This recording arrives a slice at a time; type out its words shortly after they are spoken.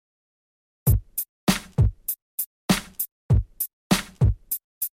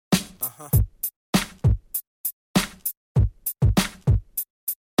Uh-huh.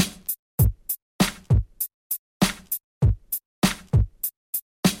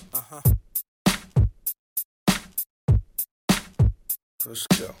 Uh-huh. Let's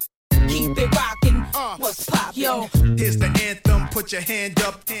go. Keep it rockin', what's pop, yo? Here's the anthem, put your hand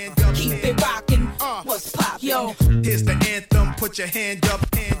up, hand up. Keep it rockin', what's pop, yo? Here's the anthem, put your hand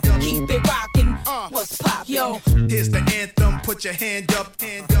up, hand up. Keep it rockin', what's pop, yo? Here's the anthem, put your hand up,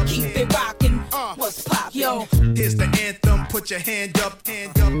 hand up. Keep it rockin', what's pop, yo? Here's the anthem, put your hand up,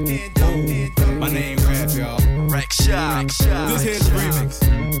 hand up, hand up, hand up. My name Rap, y'all. Rack Shot. This here's the remix.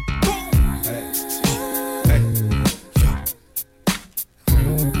 Hey.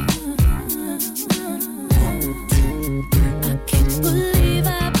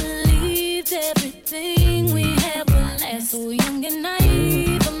 Everything we had would last. So young and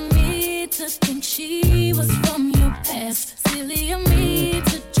naive of me to think she was from your past. Silly of me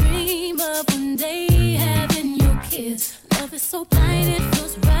to dream of one day having your kiss. Love is so blind, it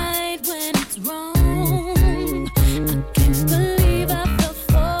feels right when it's wrong. I can't believe I fell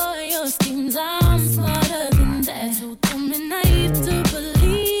for your schemes. I'm smarter than that. So dumb and naive to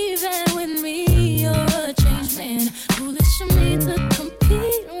believe that with me you're a changed man. Foolish of me to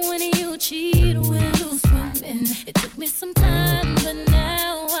compete when you cheat with loose women. It took me some time, but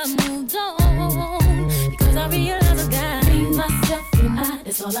now I moved on. Because I realized I got me, myself, and I.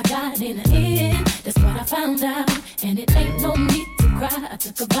 That's all I got in the end. That's what I found out. And it ain't no need to cry. I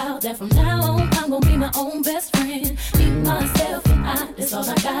took a vow that from now on I'm gonna be my own best friend. Me, myself, and I. That's all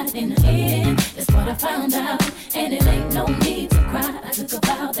I got in the end. That's what I found out. And it ain't no need to cry. I took a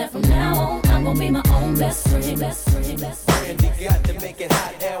vow that from now on I'm gonna be my own best friend. Best friend, best friend. Randy got to make it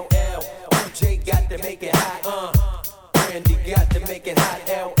hot, LL. UJ got to make it hot, Randy got to make it hot,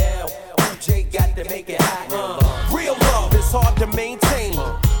 LL. UJ got to make it hot, Real love is hard to maintain.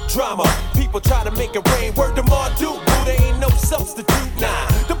 Drama, people try to make it rain. Word to Marduk, boo, there ain't no substitute. Nah,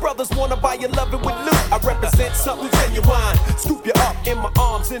 the brothers wanna buy you love it with loot. I represent something genuine. Scoop you up in my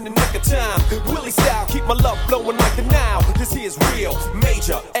arms in the nick of time. Willie style, keep my love flowing like the Nile. This here's real,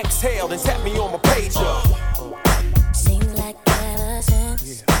 major. Exhale and tap me on my pager. Seems like ever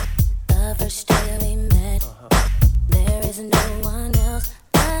since the first day we met, there is no one else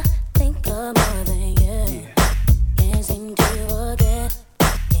I think of more than you. Can't seem to forget,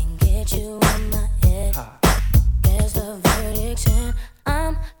 can't get you on my head. Guess the verdict's in,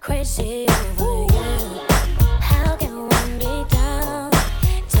 I'm crazy over you. How can one be down?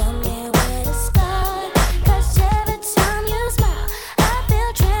 Tell me where to start. 'Cause every time you smile, I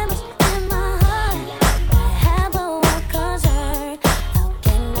feel tremors in my heart. I have but one concern. How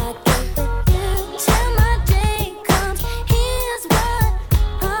can I get with you till my day comes? Here's what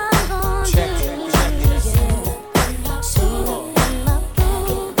I'm gonna do. Sweet in my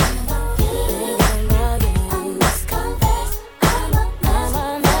boo, I must confess, I'm a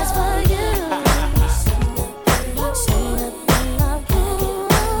mess for you. Sweet in my boo,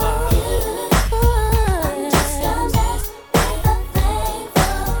 I'm just a mess with a thing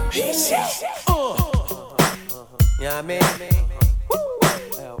for you. Yeah, I mean,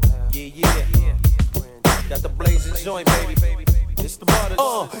 yeah. Got the blazing joint, baby. It's the butter.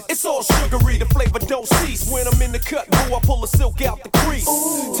 It's all sugary, the flavor don't cease. When I'm in the cut, boo, I pull the silk out the crease.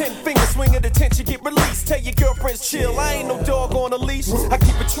 10 fingers swing at attention, get released. Tell your girlfriends chill, I ain't no dog on a leash. I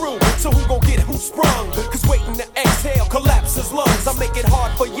keep it true, so who gon' get who sprung? 'Cause waiting to exhale collapses lungs. I make it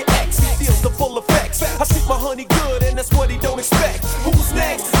hard for your ex, he feels the full effects. I treat my honey good, and that's what he don't expect. Who's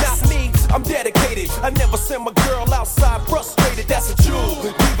next? Not me, I'm dedicated. I never send my girl outside frustrated, that's a jewel.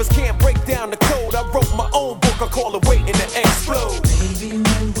 Divas can't break down the code. I wrote my own book, I call it Waiting to Explode. Baby,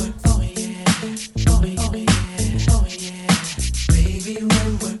 one word, oh yeah, oh yeah, oh yeah, oh yeah. Baby,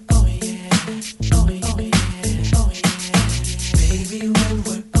 one word, oh yeah, oh yeah, oh yeah, oh yeah. Baby, one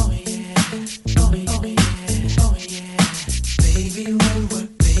word, oh yeah, oh yeah, oh yeah, oh yeah. Baby, one word,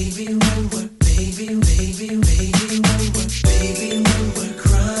 baby, one word, baby, baby, baby, one word, baby, one word,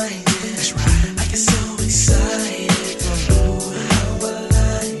 crying. That's right. I get so excited. Oh, how I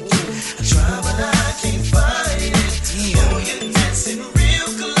like it. I try, but I can't fight it. Oh, you're dancing real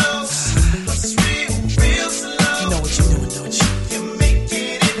close, but it's real, real slow. You know what you're doing, don't you? You're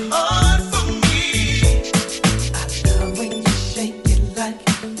making it hard for me. I love when you shake it like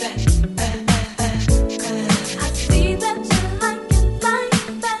that. I see that you like it like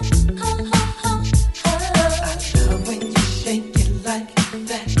that. Ho, ho, ho, ho. I love when you shake it like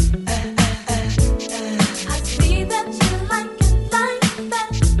that. I see that you like it like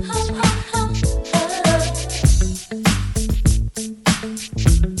that. Ho, ho, ho, ho.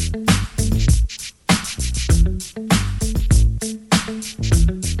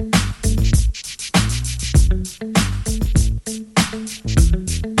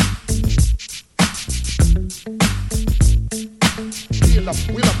 Wheel up,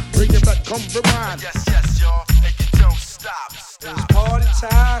 bring it back, come rewind. Yes, yes, y'all, and you don't stop. It's party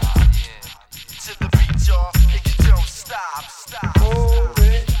time. To the beat, y'all, and you don't stop. Hold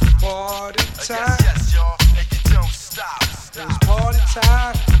it, party time. Yes, yes, y'all, and you don't stop. It's party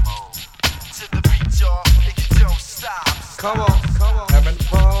time. To the beat, y'all, and you don't stop. Come on, having a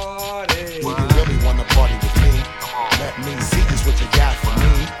party. Do you really wanna party with me? Let me see just what you got for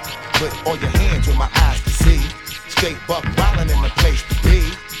me. Put all your hands where my eyes can see. Straight buck wildin' in the place to be.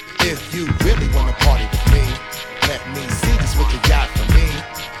 If you really wanna party with me, let me see just what you got for me.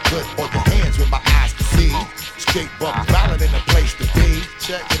 Put all your hands where my eyes can see. Straight buck wildin' in the place to be.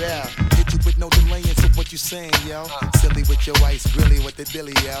 Check it out. Hit you with no delaying, so what you saying, yo? Silly with your ice, grilly with the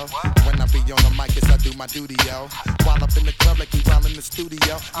dilly, yo. When I be on the mic, yes, I do my duty, yo. While up in the club like we while in the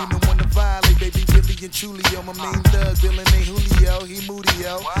studio. You don't wanna violate, baby, really and truly, yo. My main thug, Dylan ain't Julio, he moody,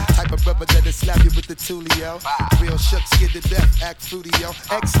 yo. Type of brother that'll slap you with the tulio. Real shook, scared to death, act fruity, yo.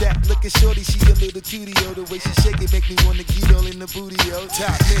 X that, looking shorty, she a little cutie, yo. The way she shake it make me wanna get all in the booty, yo.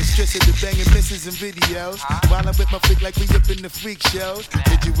 Top mistress of the banging misses and videos. While I'm with my freak like we up in the freak shows.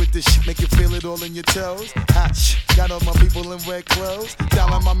 Hit you with this shit, make you feel it all in your toes. Hot shh, got all my people in red clothes.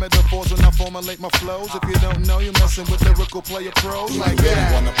 Dialing my metaphors when I formulate my flows. If you don't know, you're messing with lyrical player pros like that. You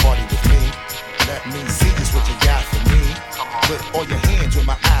really wanna party with me? Let me see just what you got for me. Put all your hands where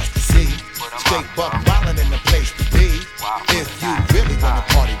my eyes can see. Straight buck wildin' in the place to be. If you really wanna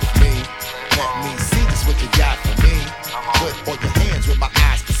party with me, let me see just what you got for me. Put all your hands where my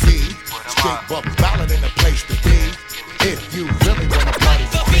eyes can see. Straight buck wildin' in the place to be. If you really wanna party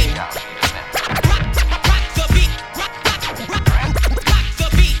with me.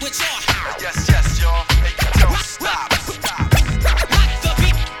 Yes, yes, y'all, and you don't stop.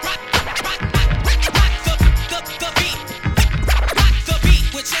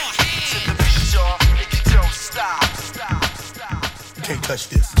 You can't touch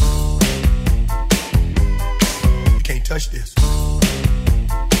this. You can't touch this.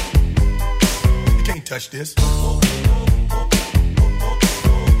 You can't touch this. You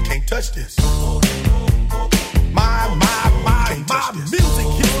can't touch this. My music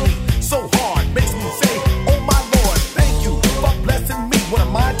hits me so hard, makes me say, oh my Lord, thank you for blessing me. What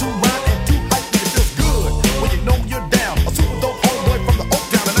am I to rhyme and to hype me? It feels good when you know you're down. A super dope homeboy from the Oak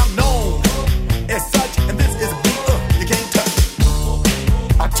Town, and I'm known as such. And this is a beat you can't touch.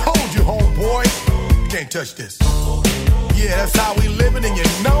 I told you, homeboy, you can't touch this. Yeah, that's how we living, and you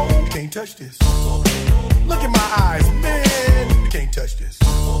know you can't touch this. Look in my eyes, man, you can't touch this.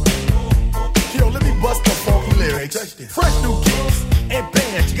 Yo, let me bust the funky lyrics. Fresh new kicks and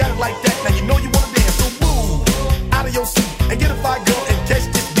bands. You got it like that, now you know you wanna dance. So move out of your seat and get a fire girl and catch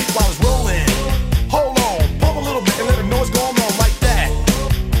this.